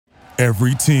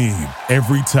Every team,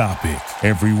 every topic,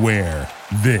 everywhere.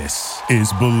 This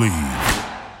is Believe.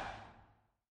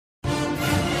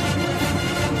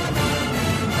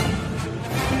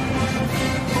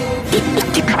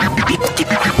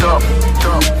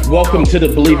 Welcome to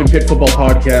the Believe in Pitt Football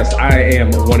Podcast. I am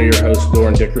one of your hosts,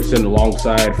 Doran Dickerson,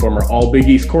 alongside former All Big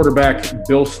East quarterback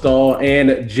Bill Stahl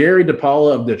and Jerry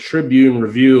DePaula of the Tribune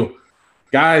Review.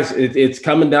 Guys, it's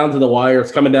coming down to the wire.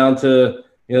 It's coming down to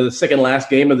the second last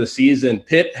game of the season.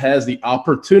 Pitt has the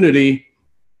opportunity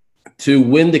to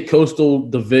win the Coastal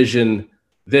Division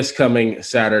this coming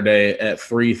Saturday at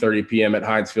 3:30 p.m. at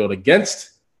Heinz Field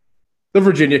against the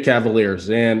Virginia Cavaliers.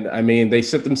 And, I mean, they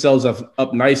set themselves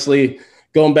up nicely.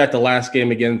 Going back to last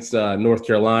game against North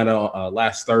Carolina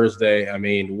last Thursday, I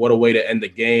mean, what a way to end the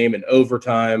game in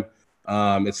overtime.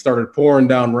 It started pouring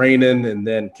down, raining, and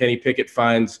then Kenny Pickett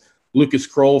finds Lucas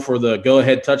Kroll for the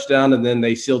go-ahead touchdown, and then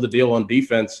they seal the deal on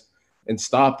defense and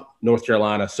stop North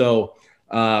Carolina. So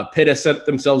Pitt has set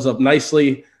themselves up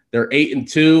nicely. They're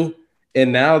 8-2,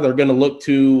 and now they're going to look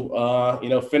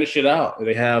to finish it out.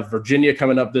 They have Virginia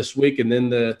coming up this week, and then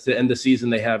to end the season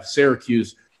they have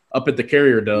Syracuse up at the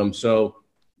Carrier Dome. So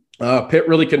Pitt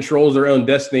really controls their own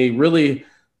destiny, really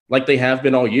like they have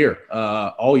been all year.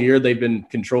 All year they've been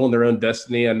controlling their own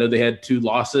destiny. I know they had 2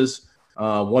 losses.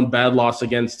 One bad loss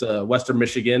against Western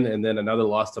Michigan and then another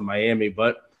loss to Miami.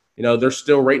 But, they're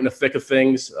still right in the thick of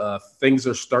things. Things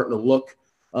are starting to look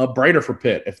brighter for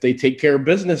Pitt if they take care of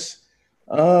business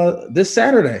this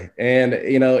Saturday. And,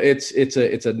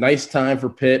 it's a nice time for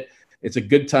Pitt. It's a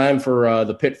good time for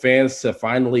the Pitt fans to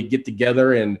finally get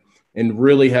together and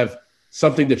really have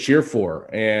something to cheer for.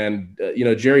 And,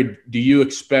 Jerry, do you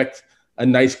expect a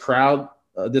nice crowd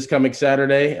this coming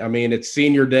Saturday? I mean, it's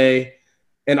senior day.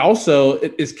 And also,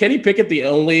 is Kenny Pickett the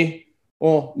only –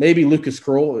 well, maybe Lucas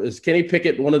Kroll. Is Kenny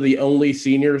Pickett one of the only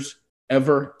seniors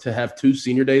ever to have 2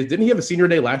 senior days? Didn't he have a senior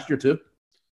day last year too?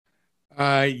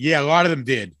 Yeah, a lot of them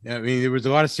did. I mean, there was a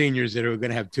lot of seniors that were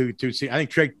going to have two. I think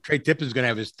Trey Tippins is going to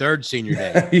have his 3rd senior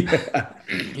day. Yeah.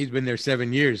 He's been there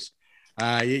 7 years.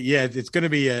 Yeah, it's going to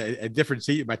be a different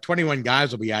season. About 21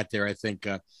 guys will be out there, I think.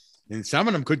 And some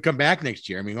of them could come back next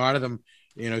year. I mean, a lot of them,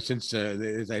 since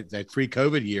that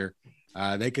pre-COVID year,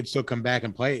 they could still come back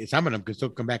and play. Some of them could still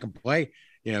come back and play,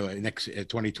 next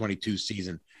 2022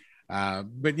 season.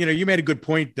 But, you made a good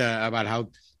point about how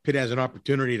Pitt has an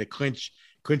opportunity to clinch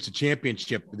the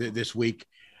championship this week.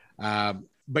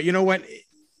 But you know what?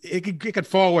 It could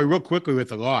fall away real quickly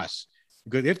with a loss.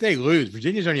 Because if they lose,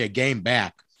 Virginia's only a game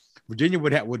back. Virginia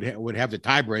would have the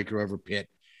tiebreaker over Pitt.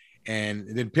 And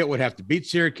then Pitt would have to beat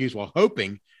Syracuse while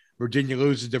hoping Virginia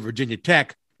loses to Virginia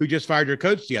Tech, who just fired their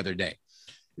coach the other day.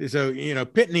 So,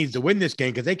 Pitt needs to win this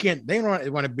game because they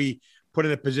don't want to be put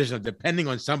in a position of depending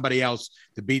on somebody else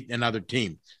to beat another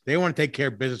team. They want to take care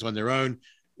of business on their own,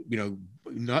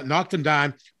 knock them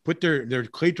down, put their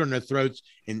cleats on their throats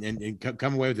and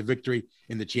come away with a victory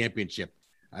in the championship.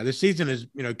 This season is,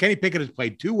 Kenny Pickett has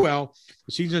played too well.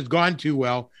 The season has gone too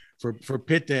well for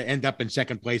Pitt to end up in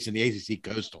second place in the ACC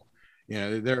Coastal.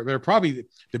 They're probably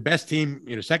the best team,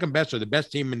 second best or the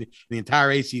best team in the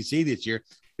entire ACC this year.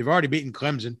 They've already beaten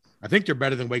Clemson. I think they're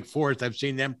better than Wake Forest. I've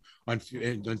seen them on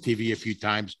TV a few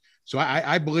times. So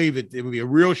I believe it would be a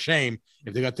real shame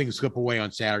if they got things slip away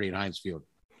on Saturday at Heinz Field.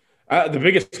 The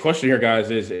biggest question here, guys,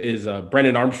 is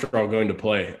Brennan Armstrong going to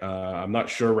play? I'm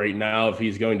not sure right now if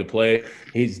he's going to play.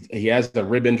 He has a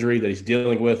rib injury that he's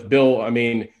dealing with. Bill, I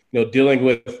mean, dealing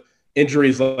with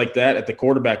injuries like that at the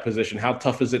quarterback position, how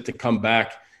tough is it to come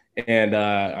back? And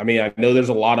I know there's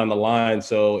a lot on the line.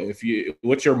 So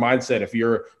what's your mindset if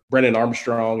you're Brennan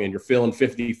Armstrong and you're feeling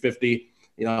 50-50?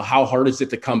 How hard is it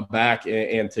to come back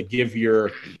and to give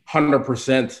your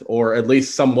 100% or at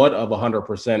least somewhat of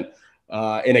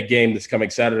 100% in a game that's coming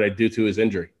Saturday due to his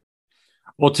injury?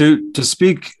 Well, to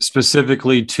speak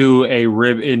specifically to a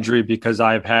rib injury, because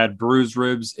I've had bruised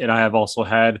ribs and I have also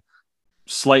had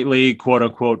slightly quote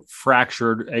unquote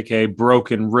fractured, aka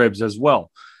broken ribs as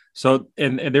well. So,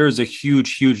 and there is a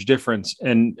huge difference.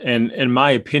 And in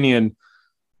my opinion,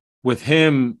 with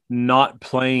him not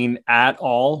playing at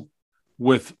all,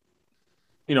 with,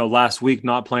 last week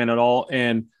not playing at all,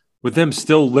 and with them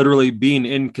still literally being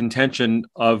in contention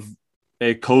of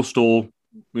a Coastal,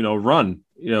 run,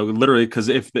 literally, because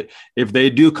if they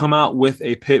do come out with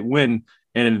a Pitt win,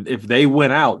 and if they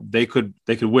win out, they could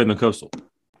win the Coastal.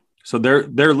 So they're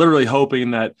literally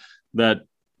hoping that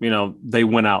they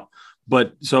win out.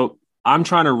 But so I'm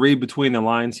trying to read between the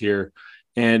lines here,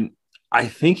 and I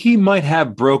think he might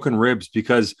have broken ribs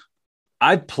because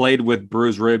I've played with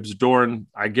bruised ribs. Doran,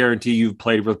 I guarantee you've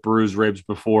played with bruised ribs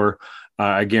before.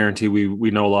 I guarantee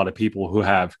we know a lot of people who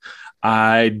have.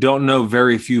 I don't know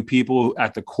very few people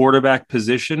at the quarterback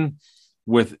position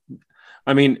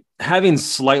having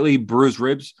slightly bruised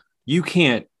ribs, you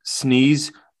can't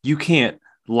sneeze, you can't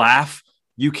laugh,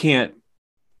 you can't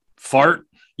fart,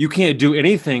 you can't do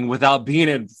anything without being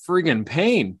in friggin'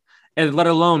 pain, and let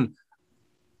alone,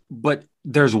 but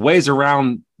there's ways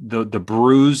around the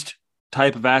bruised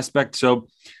type of aspect. So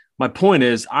my point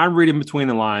is, I'm reading between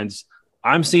the lines.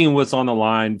 I'm seeing what's on the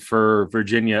line for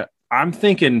Virginia. I'm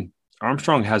thinking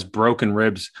Armstrong has broken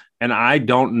ribs, and I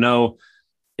don't know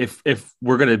if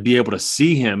we're going to be able to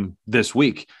see him this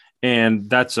week. And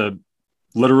that's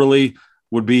literally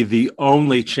would be the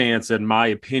only chance, in my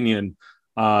opinion,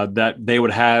 that they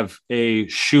would have a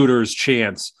shooter's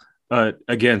chance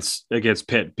against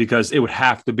Pitt, because it would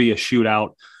have to be a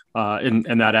shootout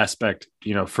in that aspect,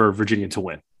 for Virginia to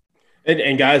win.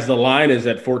 And guys, the line is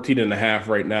at 14.5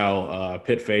 right now,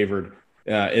 Pitt favored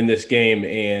in this game.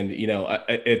 And,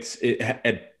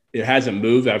 it hasn't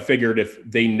moved. I figured if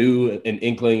they knew an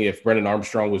inkling if Brennan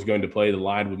Armstrong was going to play, the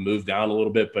line would move down a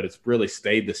little bit, but it's really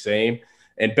stayed the same.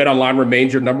 And BetOnline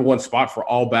remains your number one spot for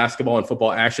all basketball and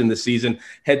football action this season.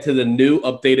 Head to the new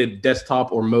updated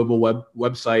desktop or mobile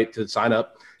website to sign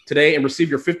up today and receive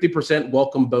your 50%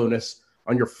 welcome bonus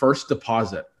on your first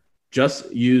deposit.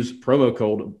 Just use promo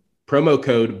code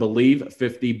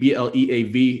BELIEVE50,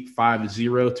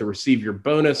 BLEAV50 to receive your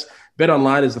bonus.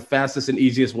 BetOnline is the fastest and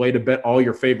easiest way to bet all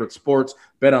your favorite sports.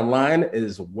 BetOnline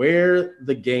is where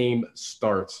the game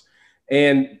starts.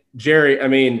 And Jerry,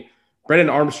 Brennan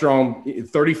Armstrong,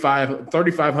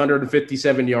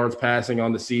 3,557 yards passing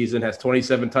on the season, has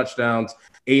 27 touchdowns,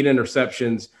 8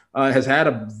 interceptions, has had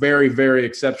a very, very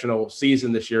exceptional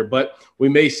season this year. But we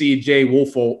may see Jay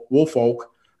Woolfolk,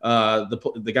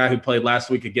 the guy who played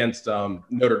last week against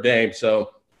Notre Dame.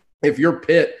 So if you're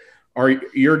Pitt,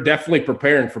 you're definitely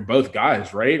preparing for both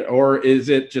guys, right? Or is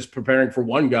it just preparing for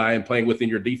one guy and playing within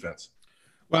your defense?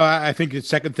 Well, I think the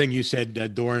second thing you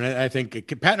said, Doran, I think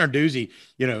Pat Narduzzi,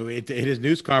 at his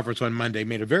news conference on Monday,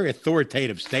 made a very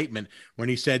authoritative statement when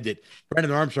he said that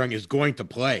Brennan Armstrong is going to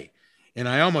play. And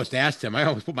I almost asked him, I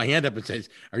almost put my hand up and said,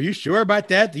 are you sure about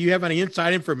that? Do you have any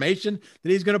inside information that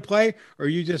he's going to play? Or are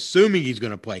you just assuming he's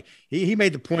going to play? He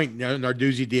made the point,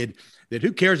 Narduzzi did, that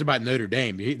who cares about Notre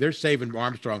Dame? They're saving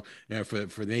Armstrong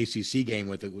for the ACC game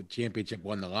with the championship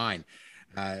on the line.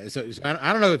 So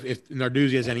I don't know if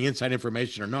Narduzzi has any inside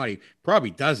information or not. He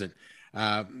probably doesn't.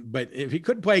 But if he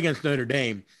couldn't play against Notre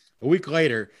Dame a week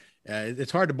later,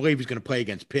 it's hard to believe he's going to play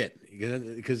against Pitt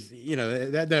because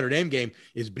that Notre Dame game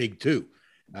is big too.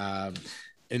 And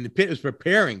the Pitt was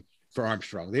preparing for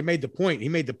Armstrong. He made the point.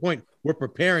 We're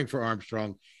preparing for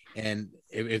Armstrong. And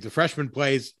if the freshman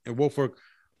plays and Woolfolk,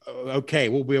 okay,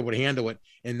 we'll be able to handle it.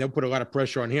 And they'll put a lot of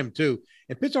pressure on him too.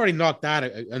 And Pitt's already knocked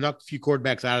a few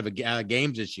quarterbacks out of the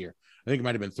games this year. I think it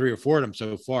might have been 3 or 4 of them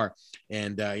so far.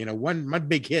 And one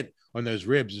big hit on those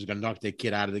ribs is going to knock that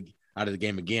kid out of the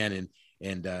game again.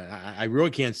 And I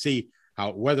really can't see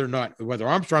whether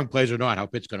Armstrong plays or not, how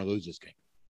Pitt's going to lose this game.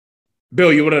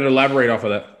 Bill, you wanted to elaborate off of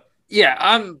that? Yeah,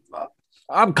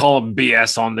 I'm calling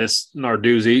BS on this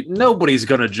Narduzzi. Nobody's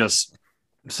going to just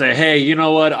say, hey, you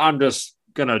know what? I'm just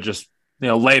going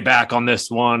to lay back on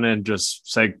this one and just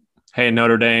say, hey,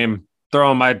 Notre Dame,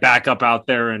 throwing my backup out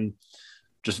there and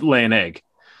just lay an egg.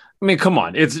 Come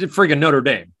on. It's freaking Notre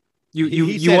Dame.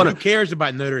 He said, who cares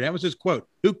about Notre Dame? That was his quote.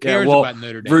 Who cares about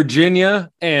Notre Dame? Virginia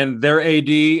and their AD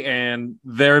and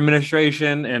their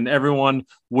administration and everyone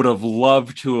would have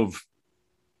loved to have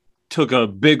took a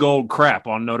big old crap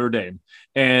on Notre Dame.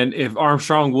 And if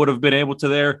Armstrong would have been able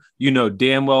to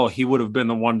damn well he would have been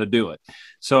the one to do it.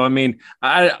 So,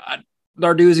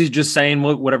 Narduzzi's just saying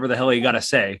whatever the hell he got to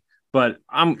say. But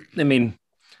come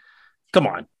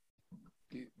on.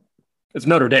 It's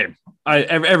Notre Dame.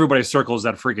 Everybody circles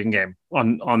that freaking game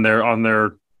on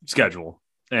their schedule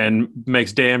and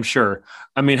makes damn sure.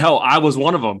 Hell, I was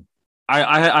one of them.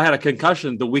 I had a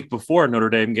concussion the week before a Notre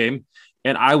Dame game,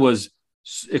 and I was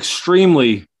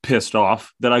extremely pissed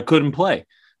off that I couldn't play,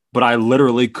 but I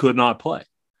literally could not play.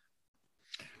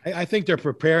 I think they're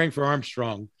preparing for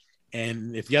Armstrong,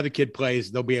 and if the other kid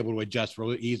plays, they'll be able to adjust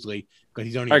really easily because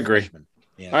he's only a freshman.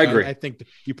 Yeah, I agree. I think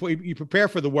you prepare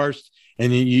for the worst,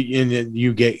 and then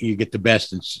you get the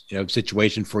best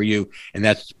situation for you, and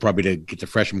that's probably to get the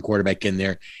freshman quarterback in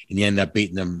there, and you end up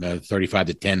beating them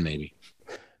 35-10 maybe.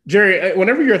 Jerry,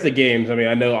 whenever you're at the games,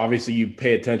 I know obviously you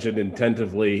pay attention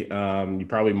attentively. You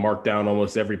probably mark down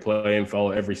almost every play and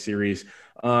follow every series.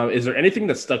 Is there anything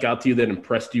that stuck out to you that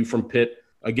impressed you from Pitt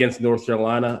against North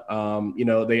Carolina?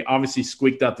 They obviously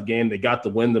squeaked out the game. They got the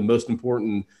win, the most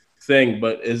important thing.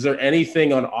 But is there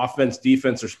anything on offense,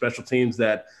 defense, or special teams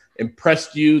that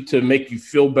impressed you to make you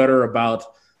feel better about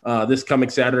this coming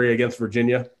Saturday against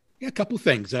Virginia? Yeah, a couple of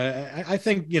things. I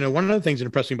think, one of the things that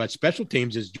impressed me about special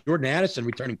teams is Jordan Addison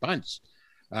returning punts.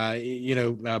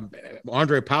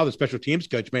 Andre Powell, the special teams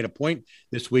coach, made a point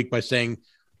this week by saying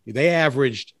they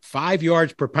averaged 5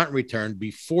 yards per punt return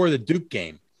before the Duke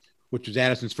game, which was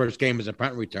Addison's first game as a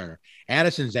punt returner.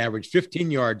 Addison's averaged 15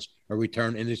 yards a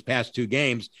return in his past 2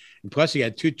 games. And plus he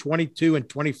had 2 22 and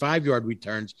 25-yard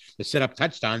returns to set up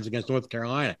touchdowns against North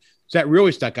Carolina. So that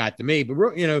really stuck out to me. But,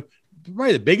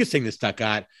 probably the biggest thing that stuck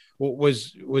out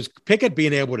was Pickett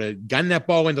being able to gun that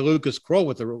ball into Lucas Kroll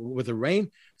with the rain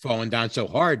falling down so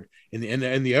hard in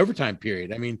the overtime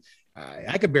period. I mean,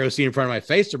 I could barely see in front of my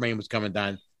face the rain was coming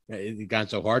down. It got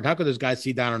so hard. How could those guys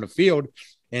see down on the field?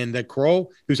 And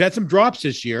Kroll, who's had some drops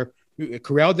this year,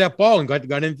 corralled that ball and got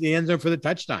into the end zone for the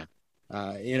touchdown.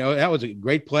 That was a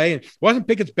great play. It wasn't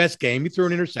Pickett's best game. He threw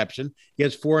an interception. He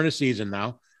has 4 in a season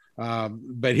now.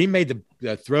 But he made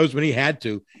the throws when he had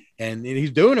to, and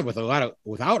he's doing it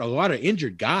without a lot of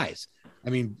injured guys. I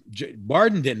mean,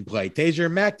 Barden didn't play. Taser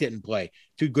Mack didn't play.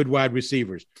 2 good wide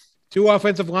receivers. 2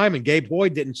 offensive linemen. Gabe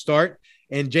Boyd didn't start,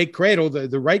 and Jake Cradle,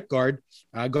 the right guard,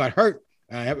 got hurt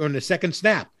on the second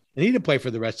snap, and he didn't play for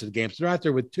the rest of the game. So they're out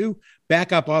there with 2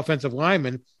 backup offensive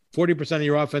linemen, 40% of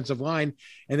your offensive line,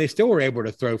 and they still were able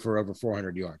to throw for over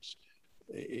 400 yards,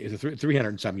 300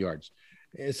 and some yards.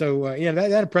 So,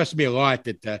 that impressed me a lot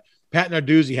that Pat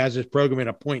Narduzzi has this program at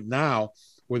a point now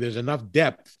where there's enough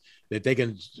depth that they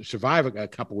can survive a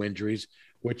couple injuries,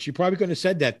 which you probably couldn't have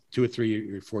said that 2 or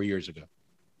 3 or 4 years ago.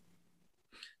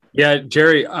 Yeah,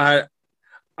 Jerry, I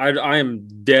am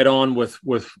dead on with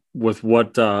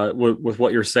what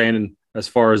you're saying as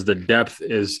far as the depth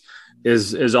is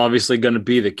obviously going to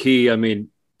be the key. I mean,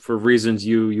 for reasons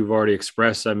you've already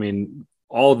expressed. I mean,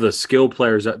 all the skill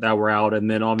players that were out,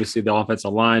 and then obviously the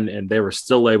offensive line, and they were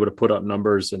still able to put up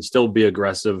numbers and still be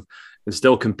aggressive and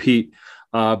still compete.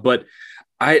 But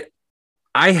I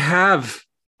have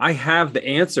the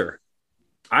answer.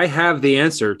 I have the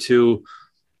answer to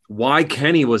why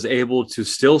Kenny was able to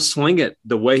still sling it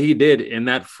the way he did in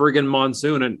that friggin'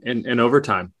 monsoon and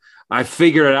overtime. I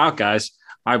figured it out, guys.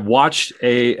 I watched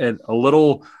a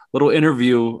little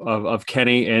interview of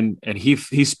Kenny, and he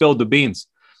spilled the beans.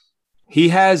 He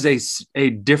has a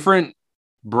different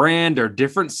brand or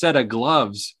different set of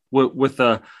gloves with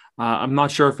I'm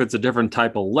not sure if it's a different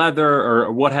type of leather or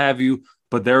what have you,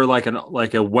 but they're like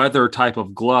a weather type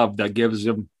of glove that gives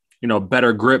him,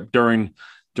 better grip during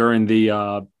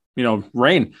the,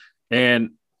 rain. And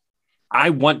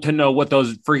I want to know what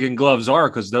those freaking gloves are,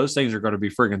 because those things are going to be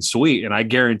freaking sweet. And I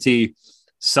guarantee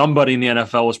somebody in the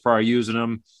NFL was probably using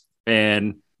them,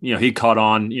 and, he caught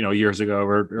on, years ago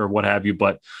or what have you.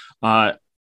 But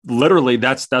literally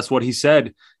that's what he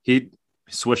said. He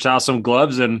switched out some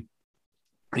gloves, and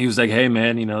he was like, hey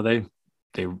man,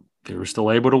 they were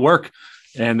still able to work,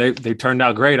 and they turned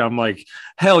out great. I'm like,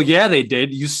 hell yeah, they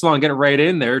did. You slung it right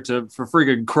in there for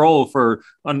freaking Kroll for,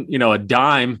 a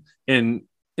dime in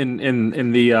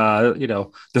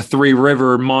the the 3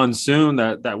 River monsoon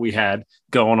that we had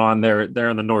going on there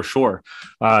in the North Shore.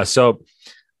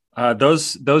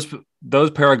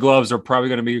 Those pair of gloves are probably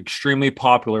going to be extremely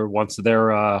popular once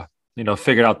they're,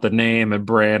 figured out the name and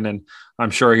brand. And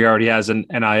I'm sure he already has an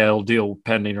NIL deal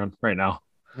pending right now.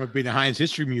 It would be the Heinz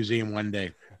History Museum one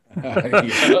day.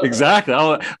 Exactly.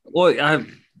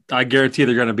 I guarantee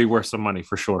they're going to be worth some money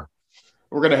for sure.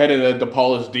 We're going to head into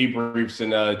DePaula's debriefs.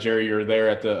 And Jerry, you're there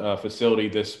at the facility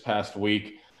this past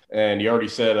week, and you already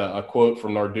said a quote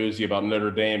from Narduzzi about Notre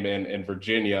Dame and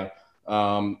Virginia.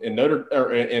 And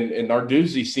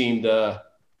Narduzzi seemed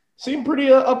pretty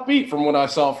upbeat from what I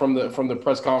saw from the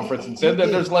press conference, and said that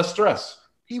there's less stress.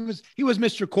 He was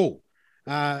Mr. Cool.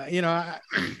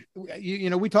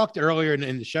 We talked earlier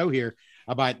in the show here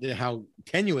about how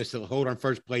tenuous the hold on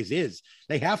first place is.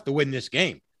 They have to win this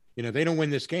game. If they don't win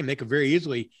this game, they could very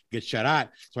easily get shut out.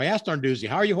 So I asked Narduzzi,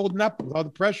 how are you holding up with all the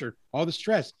pressure, all the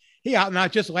stress? He out now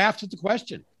just laughed at the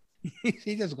question.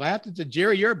 He just laughed and said,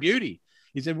 Jerry, you're a beauty.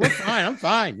 He said, we're fine. I'm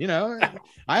fine.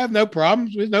 I have no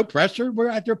problems. There's no pressure. We're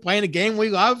out there playing a game we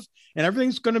love, and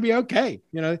everything's going to be okay.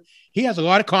 He has a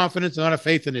lot of confidence, a lot of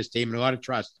faith in his team, and a lot of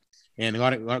trust, and a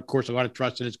lot of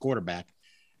trust in his quarterback.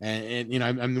 And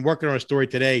I'm working on a story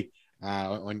today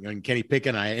on Kenny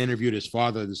Pickett. I interviewed his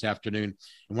father this afternoon,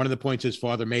 and one of the points his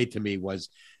father made to me was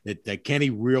that Kenny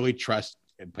really trusts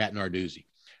Pat Narduzzi.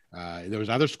 There was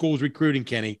other schools recruiting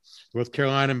Kenny: North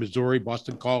Carolina, Missouri,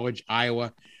 Boston College,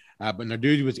 Iowa. But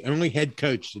Narduzzi was the only head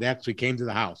coach that actually came to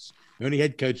the house. The only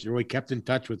head coach that really kept in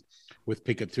touch with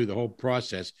Pickett through the whole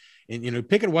process. And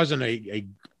Pickett wasn't a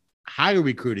highly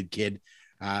recruited kid,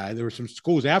 There were some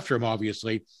schools after him,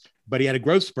 obviously, but he had a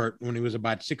growth spurt when he was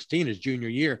about 16, his junior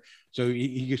year. So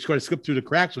he sort of slipped through the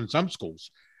cracks in some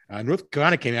schools. North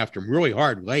Carolina came after him really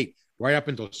hard, late, right up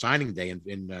until signing day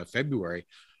in February.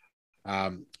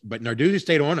 But Narduzzi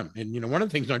stayed on him. And, one of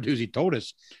the things Narduzzi told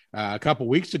us a couple of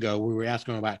weeks ago, we were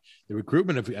asking him about the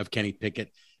recruitment of Kenny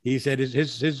Pickett. He said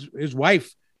his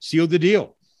wife sealed the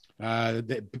deal.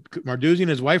 Narduzzi and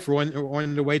his wife were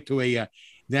on their way to a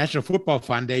National Football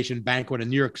Foundation banquet in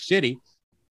New York City.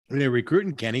 They were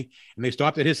recruiting Kenny, and they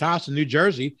stopped at his house in New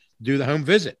Jersey to do the home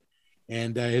visit.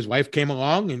 And his wife came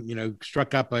along and,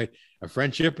 struck up a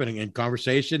friendship and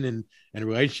conversation and a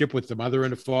relationship with the mother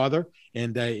and the father.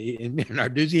 And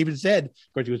Narduzzi even said,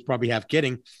 of course, he was probably half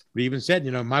kidding, but he even said,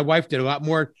 my wife did a lot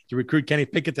more to recruit Kenny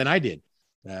Pickett than I did.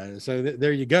 So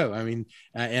there you go. I mean,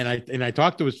 and I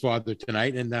talked to his father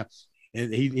tonight, and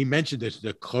he mentioned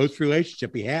the close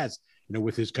relationship he has,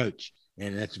 with his coach.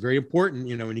 And that's very important,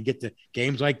 when you get to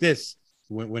games like this,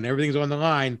 when everything's on the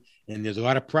line and there's a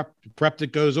lot of prep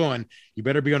that goes on, you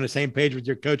better be on the same page with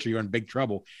your coach or you're in big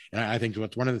trouble. And I think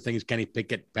that's one of the things Kenny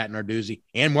Pickett, Pat Narduzzi,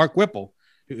 and Mark Whipple,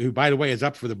 who by the way is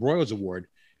up for the Broyles Award,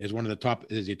 is the top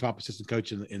assistant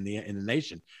coach in the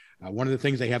nation. One of the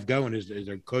things they have going is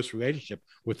their close relationship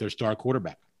with their star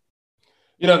quarterback.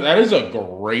 That is a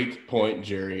great point,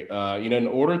 Jerry. In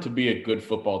order to be a good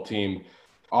football team,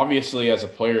 obviously, as a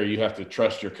player, you have to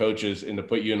trust your coaches and to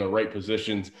put you in the right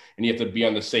positions, and you have to be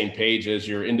on the same page as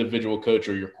your individual coach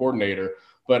or your coordinator.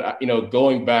 But,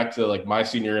 going back to like my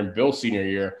senior and Bill's senior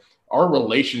year, our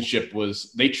relationship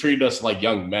was they treated us like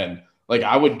young men. Like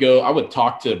I would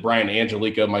talk to Brian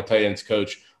Angelica, my tight ends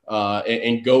coach,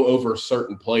 and go over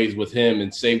certain plays with him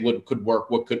and say what could work,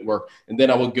 what couldn't work. And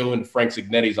then I would go into Frank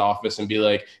Signetti's office and he'd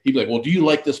be like, well, do you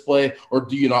like this play or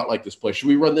do you not like this play? Should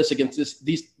we run this against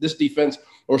this defense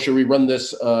or should we run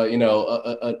this,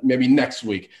 maybe next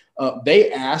week?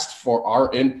 They asked for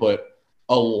our input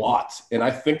a lot. And I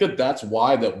think that's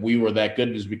why that we were that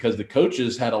good, is because the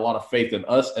coaches had a lot of faith in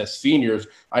us as seniors.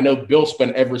 I know Bill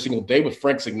spent every single day with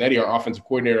Frank Signetti, our offensive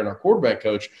coordinator and our quarterback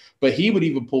coach, but he would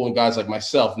even pull in guys like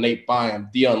myself, Nate Byam,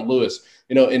 Dion Lewis,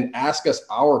 and ask us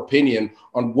our opinion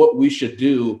on what we should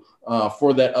do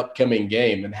for that upcoming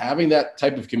game. And having that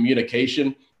type of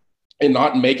communication and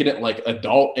not making it like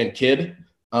adult and kid,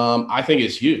 I think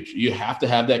is huge. You have to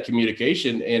have that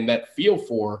communication and that feel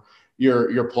for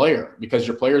your player, because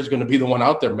your player is going to be the one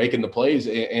out there making the plays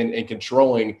and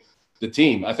controlling the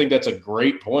team. I think that's a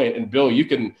great point. And Bill, you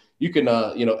can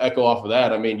echo off of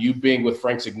that. I mean, you being with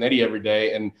Frank Signetti every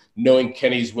day and knowing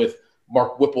Kenny's with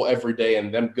Mark Whipple every day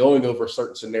and them going over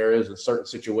certain scenarios and certain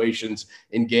situations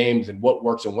in games and what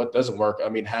works and what doesn't work. I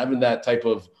mean, having that type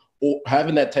of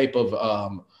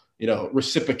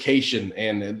reciprocation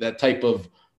and that type of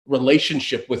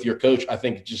relationship with your coach, I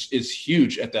think just is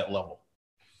huge at that level.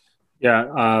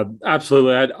 Yeah,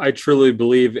 absolutely. I truly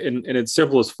believe in its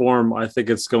simplest form, I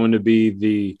think it's going to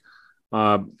be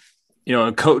a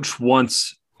coach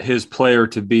wants his player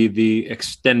to be the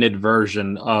extended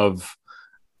version of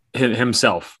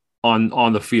himself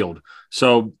on the field.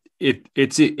 So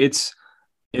it's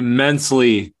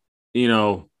immensely,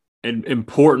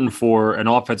 important for an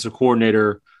offensive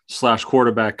coordinator /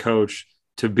 quarterback coach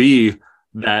to be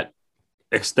that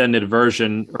extended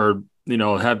version, or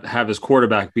have his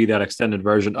quarterback be that extended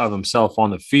version of himself on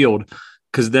the field,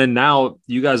 because then now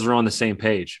you guys are on the same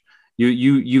page.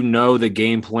 You know the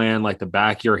game plan like the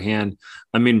back of your hand.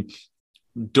 I mean,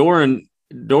 Doran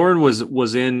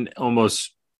was in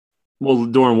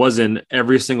Doran was in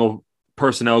every single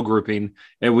personnel grouping,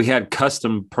 and we had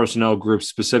custom personnel groups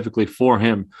specifically for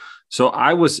him. So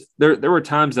there were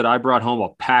times that I brought home a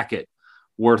packet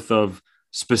worth of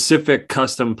specific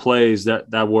custom plays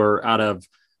that were out of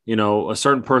a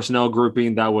certain personnel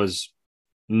grouping that was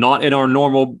not in our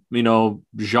normal,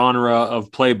 genre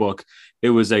of playbook. It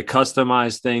was a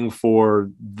customized thing for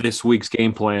this week's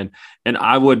game plan. And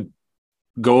I would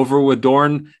go over with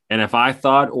Doran. And if I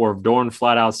thought, or if Doran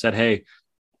flat out said, hey,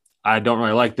 I don't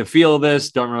really like the feel of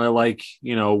this, don't really like,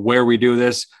 where we do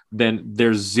this, then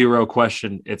there's zero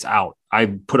question it's out. I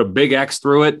put a big X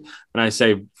through it and I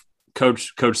say,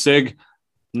 Coach Sig,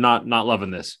 not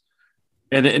loving this.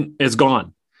 And it's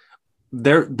gone.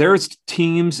 There's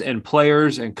teams and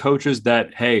players and coaches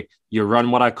that, hey, you run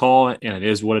what I call and it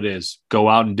is what it is. Go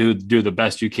out and do the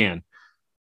best you can.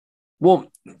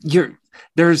 Well,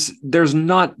 there's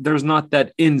not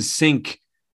that in sync,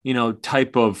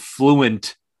 type of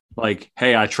fluent, like,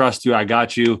 hey, I trust you, I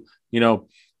got you,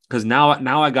 because now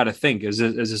I got to think, is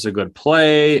this a good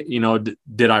play?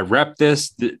 Did I rep this?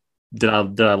 Did I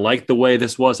like the way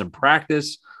this was in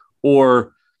practice?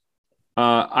 Or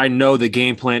I know the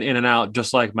game plan in and out,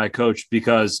 just like my coach,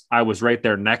 because I was right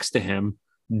there next to him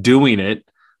doing it,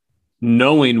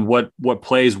 knowing what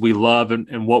plays we love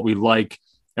and what we like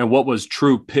and what was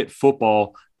true Pitt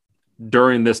football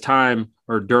during this time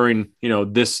or during,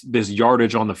 this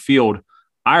yardage on the field.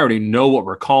 I already know what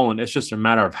we're calling. It's just a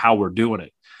matter of how we're doing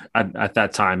it at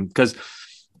that time. Because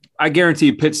I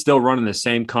guarantee Pitt's still running the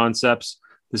same concepts,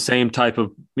 the same type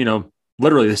of,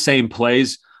 literally the same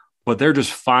plays, but they're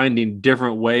just finding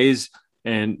different ways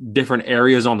and different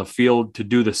areas on the field to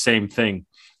do the same thing,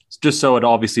 just so it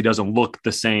obviously doesn't look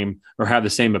the same or have the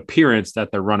same appearance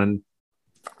that they're running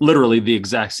literally the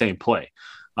exact same play.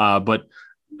 But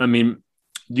I mean,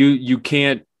 you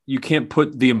can't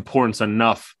put the importance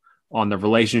enough on the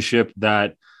relationship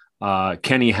that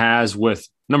Kenny has with,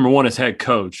 number one, his head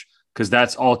coach, because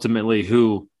that's ultimately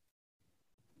who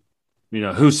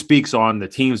speaks on the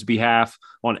team's behalf,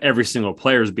 on every single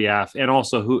player's behalf, and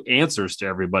also who answers to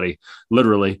everybody,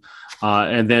 literally.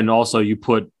 And then also you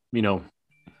put,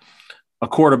 a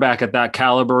quarterback at that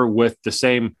caliber with the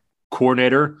same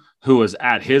coordinator who was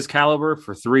at his caliber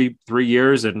for three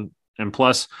years and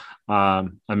plus. I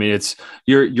mean,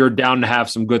 you're down to have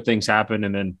some good things happen.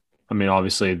 And then, I mean,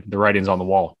 obviously the writing's on the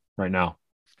wall right now.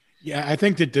 Yeah, I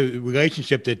think that the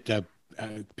relationship that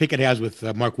Pickett has with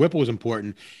Mark Whipple is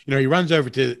important. He runs over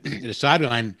to the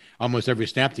sideline almost every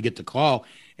snap to get the call,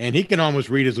 and he can almost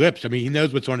read his lips. I mean, he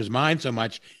knows what's on his mind so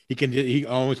much. He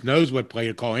almost knows what play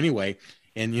to call anyway.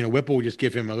 And, Whipple will just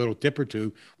give him a little tip or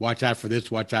two. Watch out for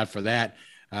this, watch out for that.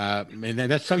 And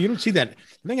that's something you don't see that.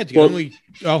 I think it's the only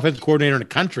offensive coordinator in the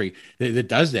country that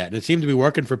does that. And it seemed to be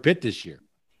working for Pitt this year.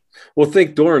 Well,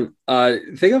 think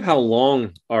of how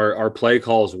long our play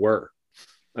calls were.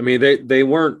 I mean, they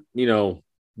weren't,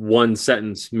 one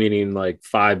sentence, meaning like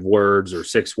 5 words or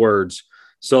 6 words.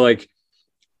 So like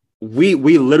we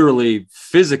literally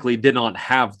physically did not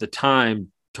have the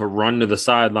time to run to the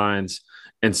sidelines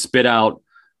and spit out,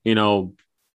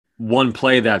 one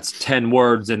play that's 10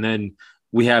 words. And then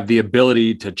we have the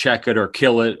ability to check it or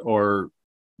kill it or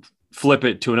flip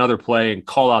it to another play and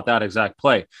call out that exact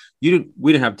play. We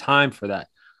didn't have time for that.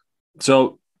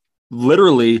 So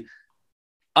literally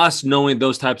us knowing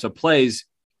those types of plays,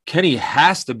 Kenny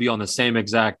has to be on the same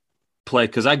exact play,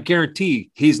 because I guarantee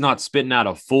he's not spitting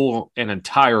out an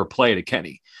entire play to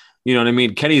Kenny. You know what I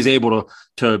mean? Kenny's able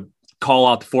to call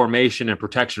out the formation and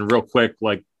protection real quick,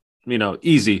 like,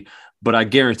 easy. But I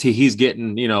guarantee he's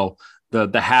getting,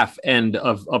 the half end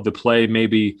of the play,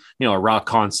 maybe, a route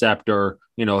concept or,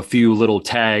 a few little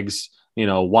tags,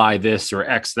 Y this or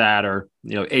X that or,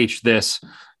 H this,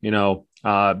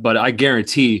 but I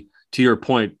guarantee, to your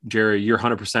point, Jerry, you're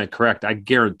 100% correct. I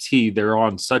guarantee they're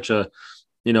on such a,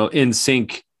 in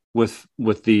sync with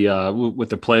the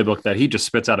playbook that he just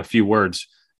spits out a few words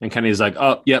and Kenny's like,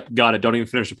 oh, yep, got it. Don't even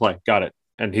finish the play. Got it.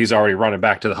 And he's already running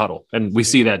back to the huddle. And we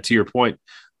see that, to your point,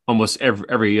 almost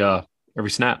every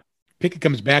snap. Pickett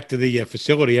comes back to the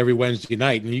facility every Wednesday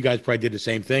night, and you guys probably did the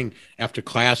same thing after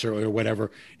class or whatever,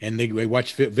 and they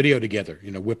watch video together.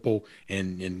 Whipple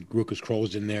and Lucas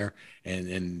Kroll's in there,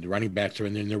 and the running backs are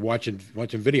in there, and they're watching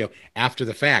video after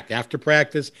the fact, after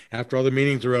practice, after all the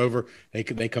meetings are over. They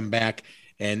come back,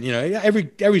 and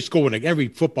every school and every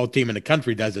football team in the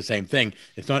country does the same thing.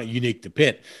 It's not unique to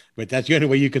Pitt, but that's the only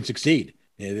way you can succeed.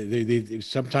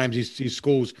 Sometimes these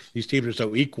schools, these teams are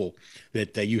so equal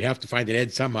that you have to find an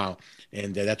edge somehow,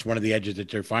 and that's one of the edges that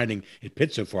they're finding at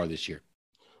Pitt so far this year.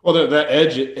 Well, that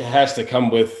edge has to come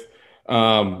with,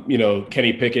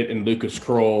 Kenny Pickett and Lucas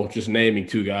Kroll, just naming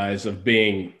 2 guys of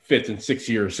being 5th and 6th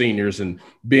year seniors and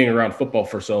being around football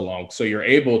for so long. So you're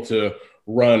able to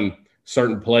run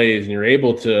certain plays and you're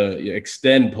able to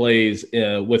extend plays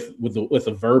with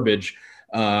the verbiage.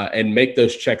 And make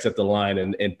those checks at the line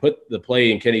and put the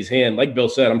play in Kenny's hand. Like Bill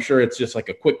said, I'm sure it's just like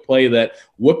a quick play that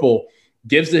Whipple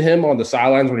gives to him on the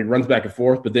sidelines when he runs back and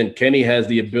forth. But then Kenny has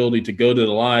the ability to go to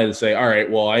the line and say, all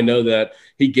right, well, I know that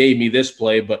he gave me this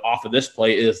play, but off of this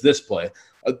play is this play.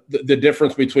 The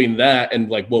difference between that and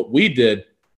like what we did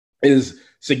is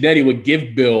Cignetti would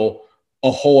give Bill a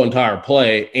whole entire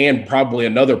play and probably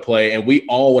another play, and we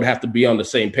all would have to be on the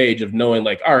same page of knowing,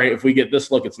 like, all right, if we get this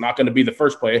look, it's not going to be the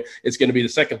first play, it's going to be the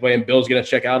second play, and Bill's going to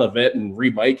check out of it and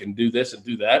re-mic and do this and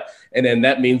do that, and then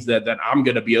that means that I'm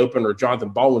going to be open or Jonathan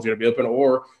Baldwin's going to be open,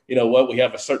 or we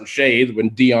have a certain shade when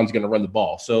Dion's going to run the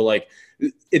ball. So, like,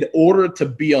 in order to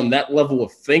be on that level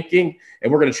of thinking,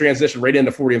 and we're going to transition right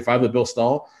into 40 and 5 with Bill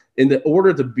Stahl, in the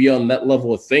order to be on that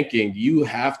level of thinking, you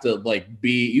have to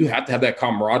have that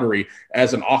camaraderie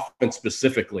as an offense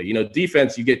specifically.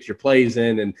 Defense, you get your plays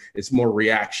in and it's more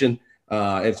reaction,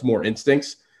 it's more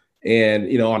instincts.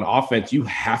 And, on offense, you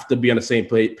have to be on the same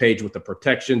page with the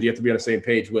protections. You have to be on the same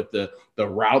page with the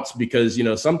routes because,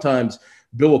 sometimes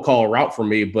Bill will call a route for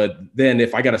me, but then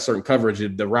if I got a certain coverage,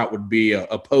 the route would be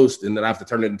a post and then I have to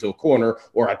turn it into a corner,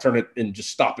 or I turn it and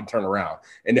just stop and turn around.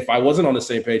 And if I wasn't on the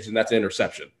same page, then that's an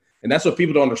interception. And that's what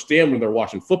people don't understand when they're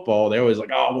watching football. They're always like,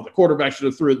 oh, well, the quarterback should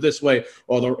have threw it this way,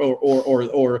 or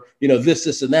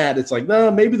this, and that. It's like,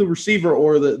 no, maybe the receiver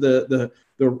or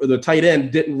the tight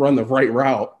end didn't run the right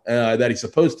route that he's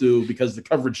supposed to because the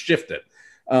coverage shifted.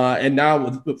 And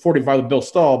now with 45 with Bill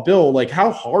Stahl, Bill, like,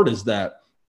 how hard is that?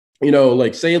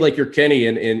 Like, say, like, you're Kenny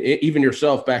and even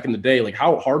yourself back in the day, like,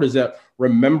 how hard is that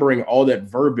remembering all that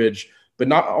verbiage, but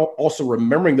not also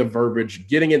remembering the verbiage,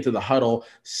 getting into the huddle,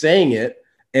 saying it,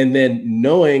 and then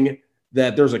knowing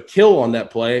that there's a kill on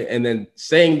that play, and then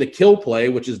saying the kill play,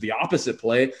 which is the opposite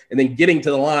play, and then getting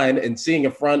to the line and seeing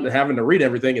a front and having to read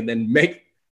everything, and then make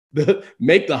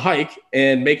the hike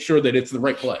and make sure that it's the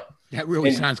right play. That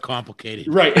really sounds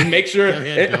complicated, right? And make sure,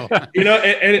 Bill. Right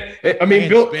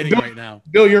now.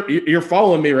 Bill, you're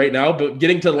following me right now, but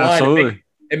getting to the line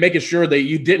and making sure that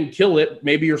you didn't kill it.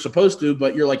 Maybe you're supposed to,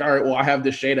 but you're like, all right, well, I have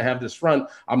this shade, I have this front,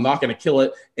 I'm not going to kill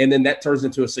it, and then that turns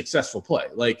into a successful play.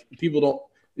 Like, people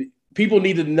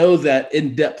need to know that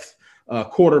in-depth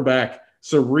quarterback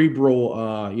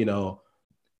cerebral,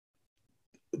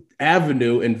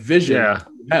 avenue and vision. Yeah.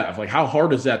 Have. Like, how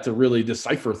hard is that to really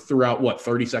decipher throughout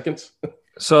 30 seconds?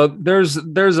 So there's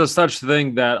a such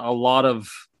thing that a lot of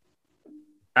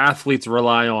athletes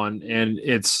rely on, and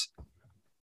it's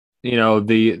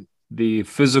the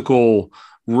physical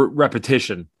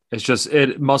repetition. It's just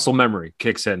muscle memory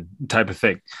kicks in type of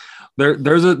thing.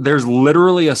 There's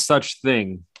literally a such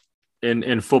thing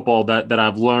in football that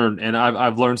I've learned, and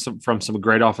I've learned from some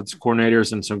great offensive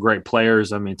coordinators and some great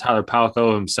players. I mean, Tyler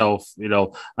Palco himself,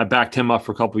 I backed him up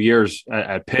for a couple of years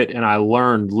at Pitt, and I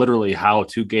learned literally how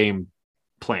to game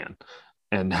plan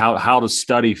and how to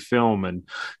study film and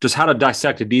just how to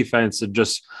dissect a defense, and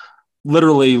just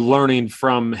literally learning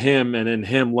from him, and then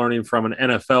him learning from an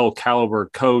NFL caliber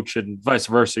coach and vice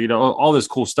versa, all this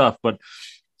cool stuff. But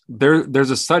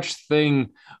there's a such thing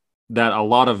that a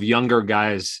lot of younger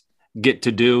guys get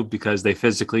to do because they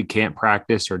physically can't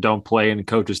practice or don't play, and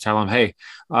coaches tell them, hey,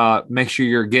 make sure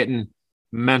you're getting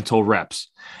mental reps.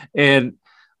 And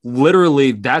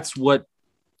literally that's what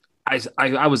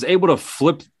I was able to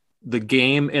flip the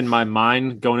game in my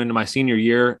mind going into my senior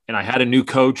year. And I had a new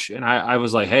coach, and I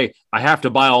was like, hey, I have to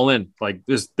buy all in. Like,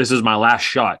 this is my last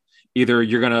shot. Either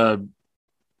you're going to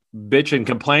bitch and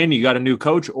complain, you got a new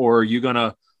coach, or you're going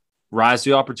to rise to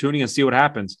the opportunity and see what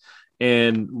happens.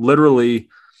 And literally,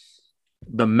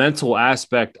 the mental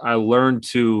aspect, I learned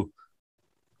to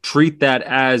treat that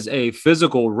as a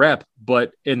physical rep,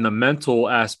 but in the mental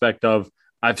aspect of,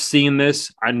 I've seen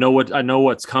this, I know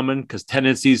what's coming, because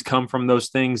tendencies come from those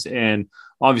things. And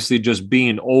obviously, just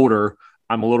being older,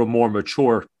 I'm a little more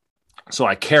mature, so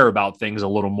I care about things a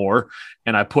little more,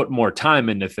 and I put more time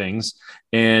into things.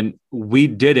 And we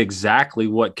did exactly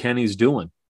what Kenny's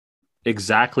doing.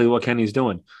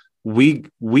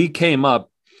 We came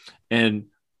up and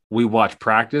we watched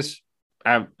practice.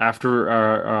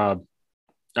 After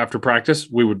practice,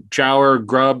 we would shower,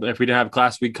 grub. If we didn't have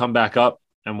class, we'd come back up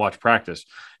and watch practice.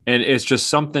 And it's just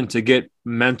something to get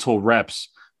mental reps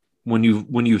when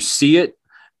you see it,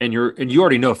 and you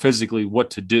already know physically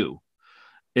what to do.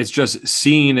 It's just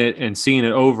seeing it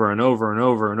over and over and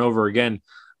over and over again.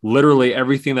 Literally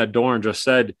everything that Doran just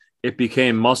said, it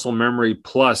became muscle memory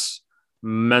plus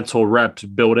mental reps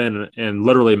built in, and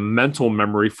literally mental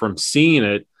memory from seeing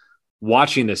it,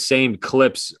 watching the same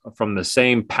clips from the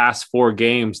same past 4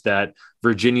 games that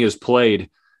Virginia's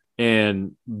played,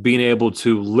 and being able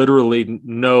to literally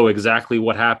know exactly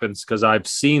what happens, because I've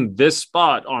seen this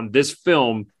spot on this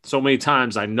film so many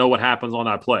times. I know what happens on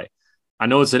that play. I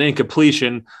know it's an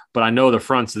incompletion, but I know the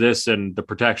front's this and the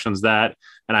protection's that,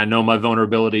 and I know my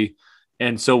vulnerability.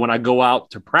 And so when I go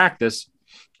out to practice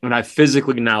and I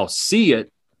physically now see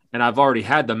it, and I've already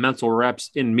had the mental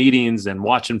reps in meetings and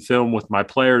watching film with my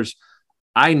players,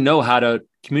 I know how to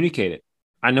communicate it.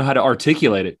 I know how to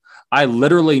articulate it. I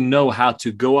literally know how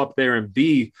to go up there and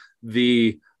be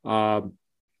the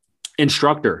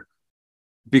instructor,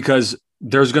 because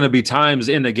there's going to be times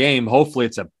in the game, hopefully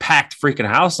it's a packed freaking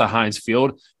house at Heinz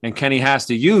Field, and Kenny has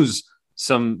to use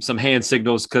some hand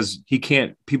signals because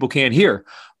people can't hear.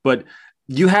 But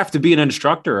you have to be an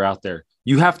instructor out there.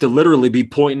 You have to literally be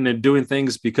pointing and doing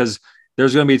things, because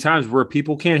there's going to be times where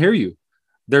people can't hear you.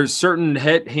 There's certain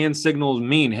hand signals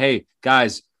mean, hey,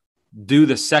 guys, do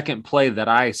the second play that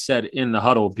I said in the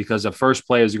huddle, because the first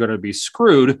play is going to be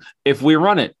screwed if we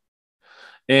run it.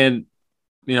 And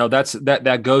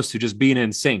that goes to just being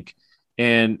in sync.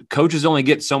 And coaches only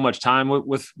get so much time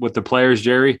with the players,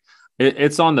 Jerry.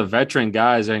 It's on the veteran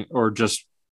guys, or just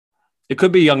it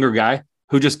could be a younger guy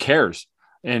who just cares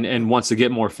and wants to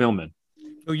get more film in.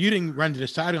 So you didn't run to the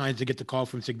sidelines to get the call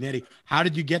from Cignetti. How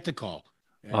did you get the call?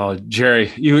 Oh,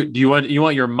 Jerry, you want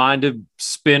your mind to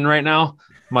spin right now?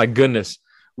 My goodness.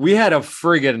 We had a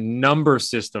friggin' number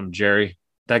system, Jerry,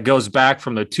 that goes back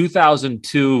from the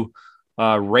 2002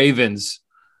 Ravens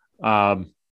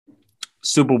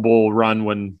Super Bowl run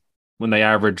when they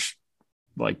averaged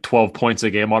like 12 points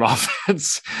a game on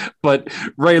offense. But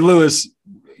Ray Lewis,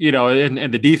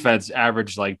 and the defense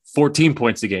averaged like 14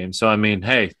 points a game. So, I mean,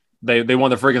 hey, they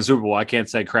won the friggin' Super Bowl. I can't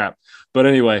say crap. But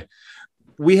anyway,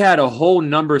 we had a whole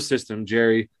number system,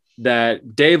 Jerry,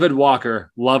 that David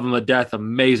Walker, love him to death,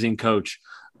 amazing coach,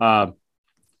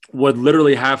 would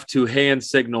literally have to hand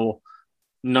signal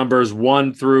numbers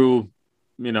 1 through,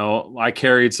 I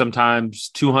carried sometimes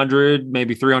 200,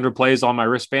 maybe 300 plays on my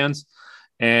wristbands.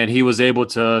 And he was able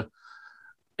to,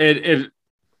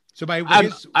 So by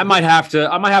I might have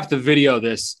to video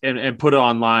this and put it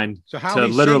online. So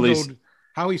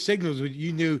how he signals,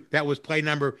 you knew that was play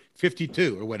number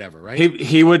 52 or whatever, right?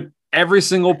 He would, every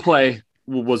single play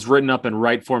was written up in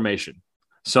right formation.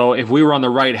 So if we were on the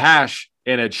right hash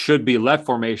and it should be left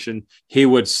formation, he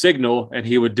would signal and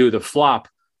he would do the flop,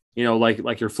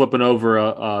 like you're flipping over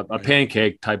a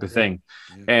pancake type of thing.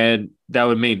 Yeah. And that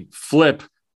would mean flip.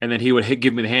 And then he would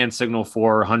give me the hand signal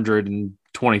for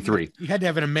 123. You had to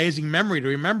have an amazing memory to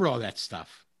remember all that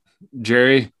stuff.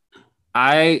 Jerry,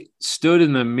 I stood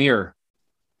in the mirror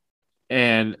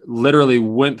and literally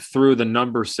went through the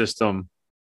number system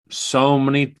so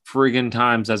many friggin'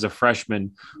 times as a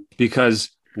freshman because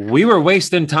we were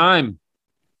wasting time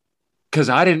because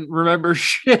I didn't remember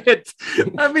shit.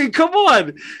 I mean, come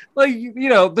on. Like,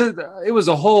 it was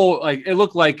a whole, like, it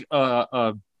looked like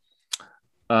a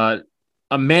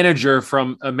manager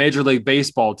from a Major League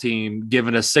Baseball team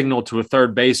giving a signal to a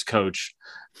third base coach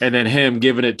and then him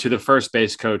giving it to the first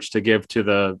base coach to give to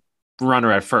the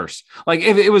runner at first. Like,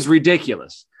 it was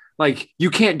ridiculous. Like, you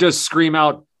can't just scream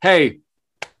out, hey,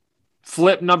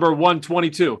 flip number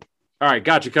 122. All right,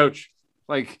 gotcha, coach.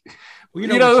 Like, well,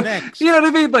 what's next. You know what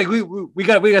I mean? Like, we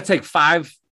got to take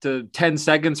 5 to 10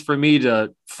 seconds for me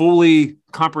to fully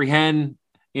comprehend,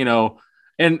 and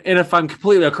if I'm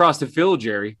completely across the field,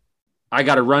 Jerry, I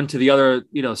got to run to the other,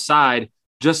 side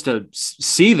just to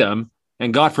see them.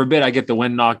 And God forbid I get the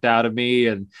wind knocked out of me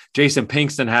and Jason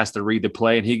Pinkston has to read the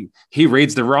play and he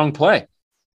reads the wrong play.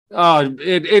 Oh,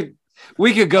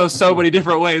 we could go so many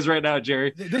different ways right now,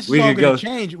 Jerry. This is all going to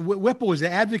change. Whipple has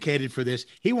advocated for this.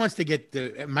 He wants to get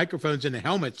the microphones in the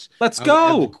helmets. Let's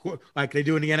go. Like they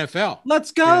do in the NFL.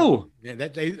 Let's go. I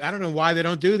don't know why they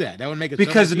don't do that. That would make it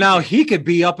because now he could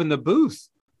be up in the booth.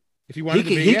 If he wanted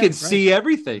he could see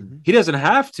everything. Mm-hmm. He doesn't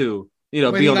have to, be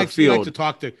on the field. He likes to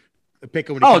talk to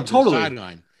Pickett when he comes to the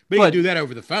sideline. But you can do that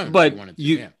over the phone. But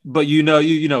you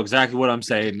know exactly what I'm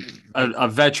saying. A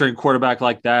veteran quarterback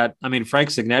like that. I mean,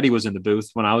 Frank Cignetti was in the booth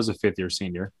when I was a 5th-year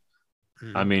senior.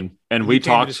 Mm-hmm. I mean, and we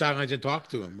talked. To the sidelines and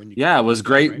talked to him. It was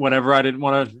great. Right? Whenever I didn't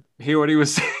want to hear what he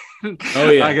was saying. Oh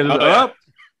yeah.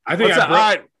 I think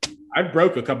I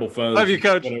broke a couple phones. Love you,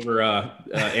 Coach. Whenever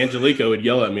Angelico would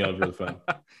yell at me over the phone.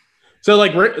 So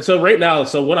right now,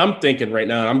 what I'm thinking right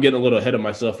now, I'm getting a little ahead of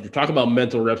myself. You're talking about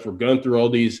mental reps. We're going through all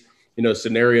these,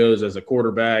 scenarios as a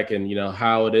quarterback and,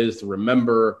 how it is to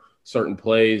remember certain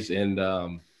plays and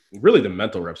really the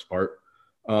mental reps part.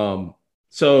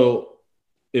 So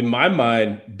in my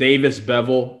mind, Davis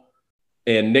Bevell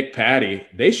and Nick Patty,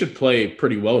 they should play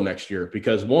pretty well next year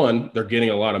because 1, they're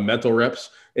getting a lot of mental reps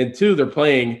and 2, they're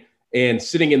playing and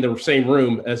sitting in the same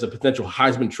room as a potential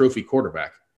Heisman Trophy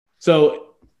quarterback. So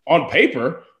on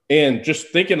paper and just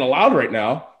thinking aloud right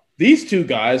now, these 2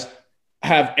 guys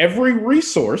have every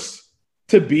resource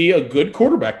to be a good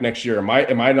quarterback next year. Am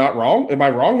I not wrong? Am I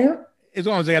wrong here? As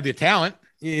long as they have the talent,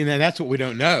 that's what we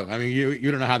don't know. I mean,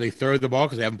 you don't know how they throw the ball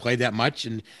because they haven't played that much,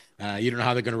 and you don't know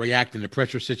how they're going to react in a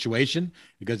pressure situation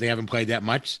because they haven't played that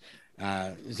much.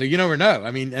 So you never know.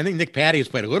 I mean, I think Nick Patty has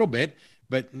played a little bit,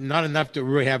 but not enough to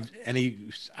really have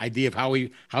any idea of how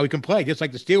he can play. Just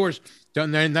like the Steelers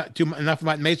don't know enough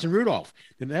about Mason Rudolph.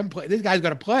 These guys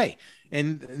got to play,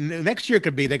 and next year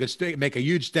could be they could make a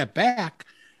huge step back.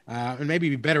 And maybe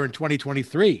be better in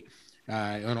 2023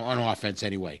 on offense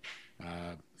anyway.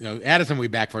 Addison will be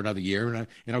back for another year, and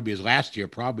it'll be his last year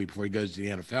probably before he goes to the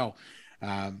NFL.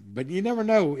 But you never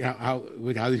know how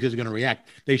these guys are going to react.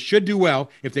 They should do well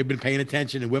if they've been paying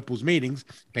attention in Whipple's meetings,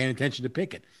 paying attention to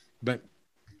Pickett. But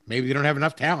maybe they don't have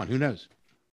enough talent. Who knows?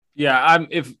 Yeah, I'm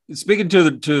if speaking to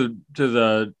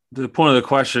the point of the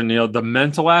question, the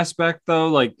mental aspect though,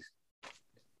 like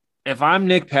if I'm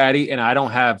Nick Patty and I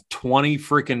don't have 20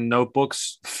 freaking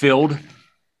notebooks filled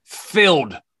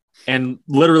and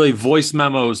literally voice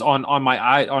memos on my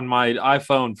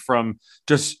iPhone from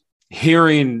just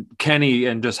hearing Kenny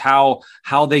and just how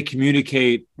they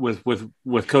communicate with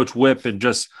Coach Whip, and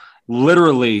just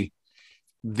literally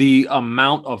the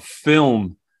amount of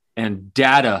film and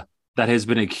data that has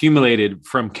been accumulated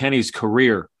from Kenny's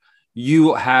career.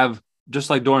 You have, just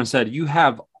like Doran said, you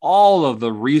have all of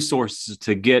the resources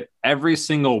to get every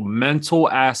single mental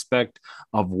aspect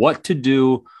of what to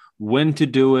do, when to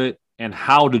do it, and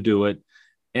how to do it.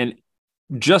 And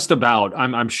just about,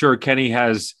 I'm sure Kenny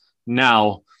has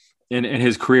now in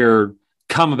his career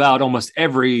come about almost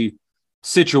every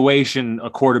situation a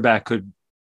quarterback could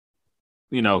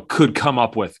come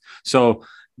up with. So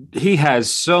he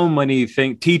has so many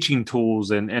teaching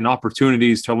tools and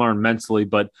opportunities to learn mentally.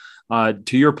 But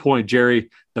to your point, Jerry,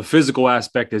 the physical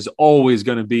aspect is always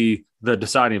going to be the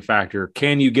deciding factor.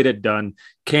 Can you get it done?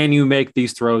 Can you make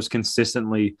these throws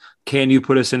consistently? Can you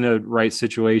put us in the right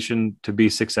situation to be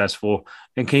successful?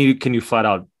 And can you flat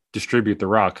out distribute the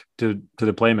rock to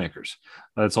the playmakers?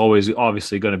 That's always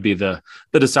obviously going to be the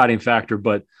deciding factor.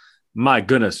 But my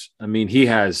goodness, I mean, he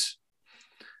has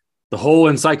the whole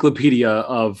encyclopedia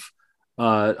of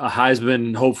a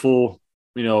Heisman hopeful,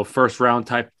 first round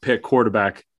type pick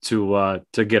quarterback to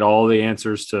get all the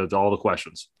answers to all the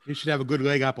questions. He should have a good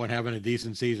leg up on having a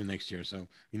decent season next year. So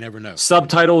you never know.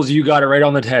 Subtitles, you got it right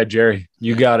on the head, Jerry.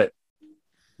 You got it.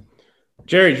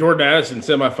 Jerry, Jordan Addison,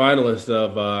 semifinalist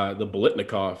of the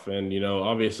Biletnikoff. And,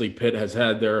 obviously Pitt has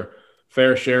had their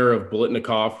fair share of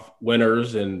Biletnikoff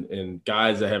winners and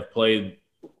guys that have played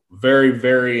very,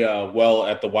 very well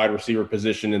at the wide receiver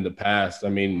position in the past. I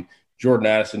mean, Jordan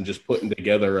Addison just putting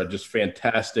together a just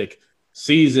fantastic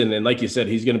season. And like you said,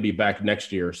 he's going to be back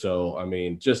next year. So, I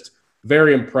mean, just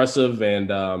very impressive.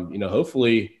 And,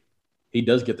 hopefully he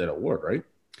does get that award, right?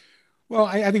 Well,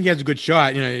 I think he has a good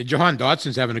shot. Jahan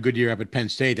Dotson's having a good year up at Penn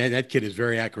State. That kid is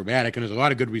very acrobatic, and there's a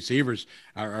lot of good receivers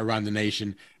around the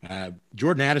nation.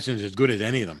 Jordan Addison is as good as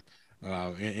any of them.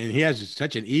 And he has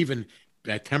such an even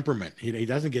temperament. He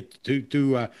doesn't get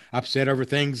too upset over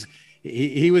things.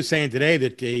 He was saying today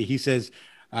that he says,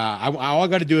 all I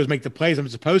got to do is make the plays I'm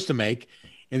supposed to make,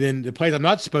 and then the plays I'm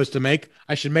not supposed to make,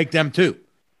 I should make them too.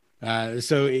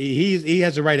 So he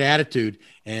has the right attitude,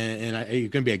 and he's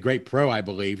going to be a great pro, I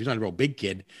believe. He's not a real big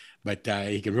kid, but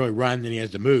he can really run, and he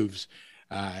has the moves.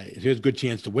 He has a good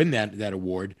chance to win that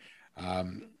award.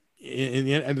 And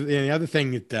the other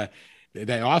thing that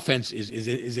the offense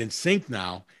is in sync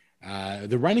now.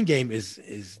 The running game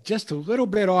is just a little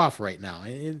bit off right now,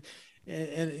 and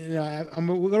I'm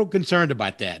a little concerned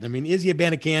about that. I mean, Izzy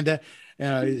Abanikanda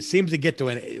seems to get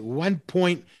to one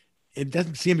point, it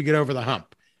doesn't seem to get over the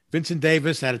hump. Vincent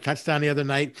Davis had a touchdown the other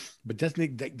night, but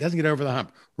doesn't get over the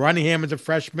hump. Rodney Hammond's a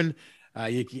freshman.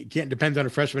 You can't depend on a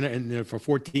freshman for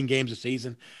 14 games a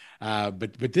season.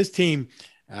 But this team,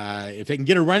 if they can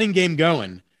get a running game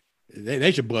going,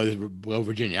 they should blow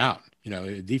Virginia out.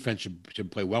 Defense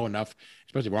should play well enough,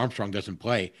 especially if Armstrong doesn't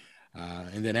play.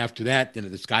 And then after that,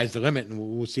 the sky's the limit, and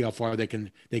we'll see how far they can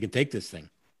take this thing.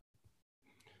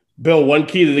 Bill, one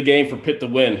key to the game for Pitt to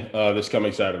win this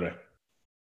coming Saturday.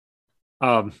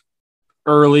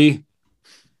 Early,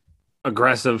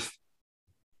 aggressive,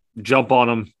 jump on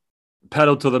them,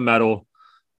 pedal to the metal,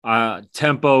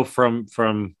 tempo from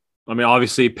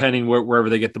obviously pending wherever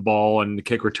they get the ball and the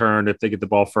kick return, if they get the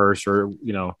ball first or,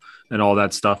 and all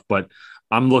that stuff. But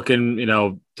I'm looking,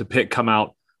 to Pitt come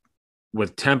out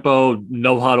with tempo,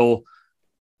 no huddle,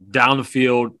 down the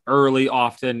field early,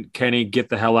 often. Kenny, get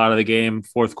the hell out of the game.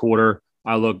 Fourth quarter,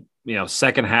 I look,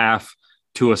 second half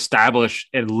to establish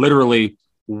and literally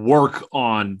work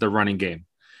on the running game.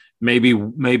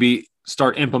 Maybe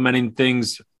start implementing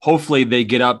things. Hopefully they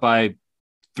get up by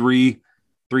three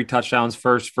touchdowns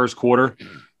first quarter.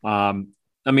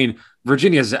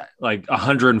 Virginia's like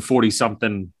 140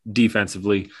 something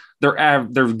defensively.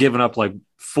 They're giving up like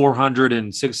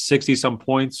 460 some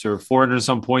points or 400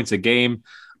 some points a game.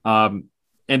 And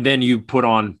then you put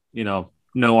on, no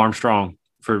Armstrong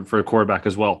for a quarterback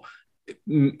as well.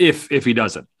 If he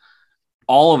doesn't,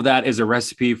 all of that is a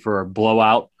recipe for a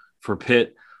blowout for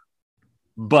Pitt.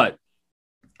 But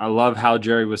I love how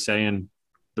Jerry was saying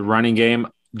the running game.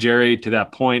 Jerry, to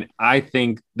that point, I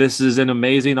think this is an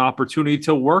amazing opportunity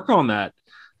to work on that.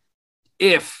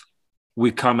 If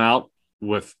we come out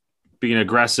with being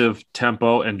aggressive,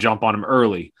 tempo, and jump on them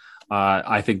early,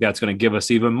 I think that's going to give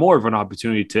us even more of an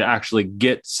opportunity to actually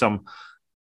get some,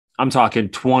 I'm talking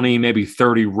 20, maybe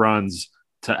 30 runs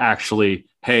to actually,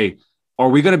 hey, are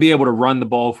we going to be able to run the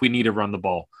ball if we need to run the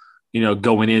ball,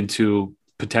 going into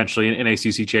potentially an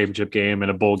ACC championship game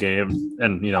and a bowl game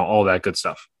and, all that good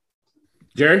stuff.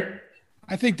 Jerry?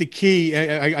 I think the key,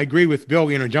 I agree with Bill,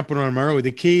 jumping on him early.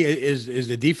 The key is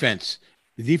the defense.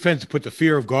 The defense put the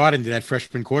fear of God into that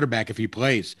freshman quarterback if he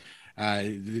plays.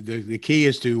 The key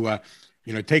is to,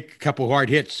 take a couple hard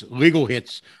hits, legal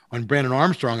hits on Brennan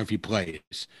Armstrong if he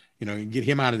plays. Get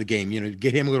him out of the game.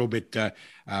 Get him a little bit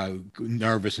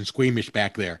nervous and squeamish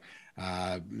back there.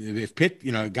 If Pitt,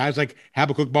 guys like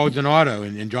Habakkuk Baldonado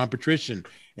and John Patrician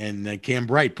and Cam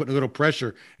Bright putting a little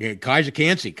pressure, Kaija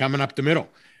Cansey coming up the middle,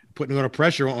 putting a little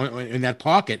pressure in that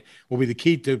pocket will be the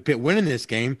key to Pitt winning this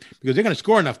game because they're going to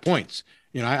score enough points.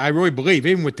 I really believe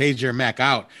even with Tazier Mack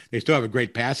out, they still have a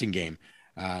great passing game.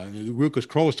 Lucas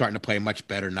Kroll is starting to play much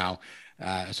better now.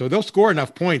 So they'll score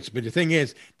enough points, but the thing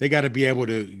is, they got to be able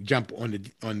to jump on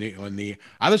the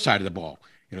other side of the ball.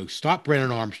 Stop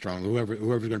Brennan Armstrong, whoever's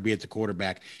going to be at the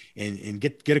quarterback, and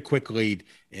get a quick lead.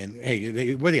 And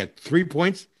hey, they got 3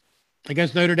 points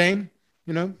against Notre Dame.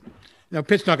 Now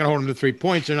Pitt's not going to hold them to 3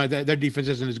 points. Their defense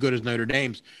isn't as good as Notre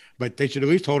Dame's, but they should at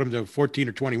least hold them to 14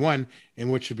 or 21, and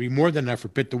which should be more than enough for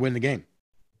Pitt to win the game.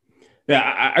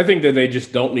 Yeah, I think that they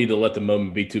just don't need to let the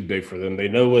moment be too big for them. They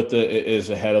know what is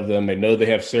ahead of them. They know they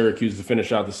have Syracuse to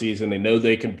finish out the season. They know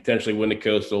they can potentially win the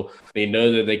Coastal. They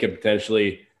know that they can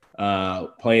potentially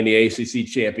play in the ACC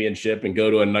championship and go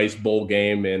to a nice bowl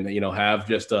game and, have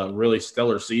just a really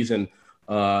stellar season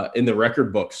in the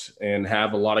record books and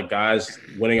have a lot of guys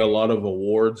winning a lot of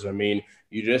awards. I mean,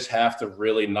 you just have to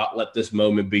really not let this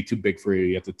moment be too big for you.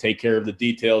 You have to take care of the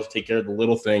details, take care of the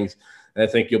little things. And I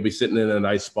think you'll be sitting in a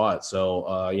nice spot.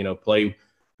 So, play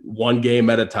one game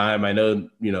at a time. I know,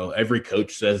 every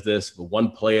coach says this, but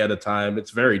one play at a time.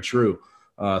 It's very true.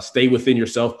 Stay within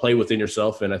yourself, play within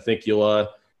yourself. And I think you'll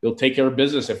take care of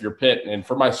business if you're Pitt. And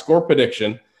for my score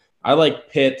prediction, I like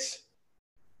Pitt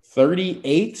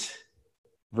 38,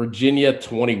 Virginia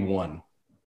 21.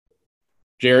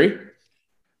 Jerry?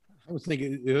 I was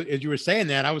thinking, as you were saying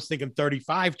that, I was thinking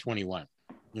 35-21.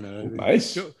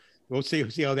 Nice. We'll see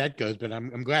how that goes, but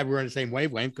I'm glad we're on the same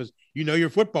wavelength because your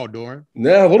football, Doran.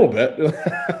 Yeah, a little bit.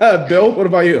 Bill, what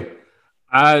about you?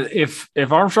 If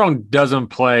Armstrong doesn't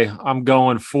play, I'm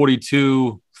going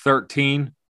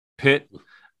 42-13 Pitt.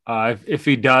 If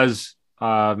he does,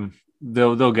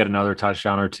 they'll get another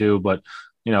touchdown or two, but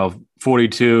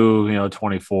 42,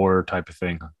 24 type of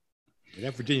thing.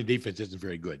 That Virginia defense isn't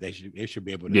very good. They should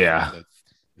be able to. Yeah,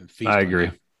 I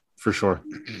agree for sure.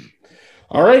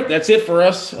 All right, that's it for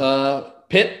us.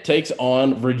 Pitt takes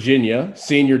on Virginia,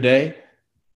 senior day,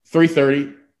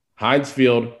 3:30, Heinz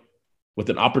Field, with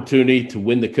an opportunity to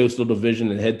win the Coastal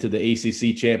Division and head to the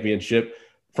ACC Championship.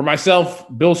 For myself,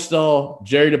 Bill Stahl,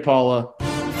 Jerry DePaula,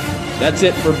 that's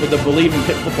it for the Believe in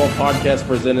Pitt Football podcast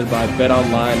presented by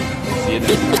BetOnline. We'll see you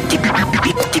next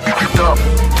time.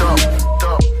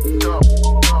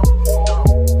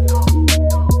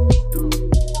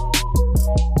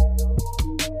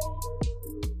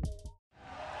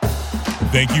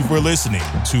 Thank you for listening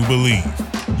to Believe.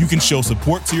 You can show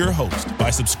support to your host by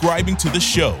subscribing to the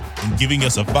show and giving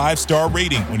us a 5-star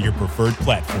rating on your preferred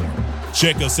platform.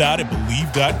 Check us out at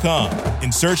Believe.com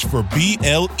and search for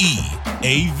BLEAV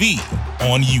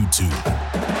on YouTube.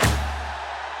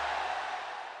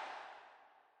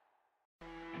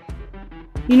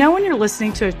 When you're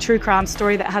listening to a true crime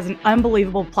story that has an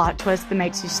unbelievable plot twist that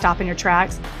makes you stop in your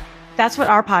tracks? That's what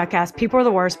our podcast, People Are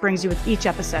the Worst, brings you with each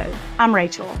episode. I'm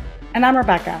Rachel. And I'm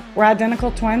Rebecca. We're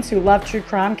identical twins who love true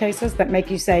crime cases that make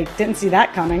you say, didn't see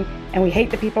that coming, and we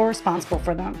hate the people responsible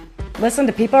for them. Listen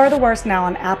to People Are the Worst now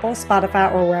on Apple,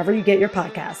 Spotify, or wherever you get your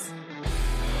podcasts.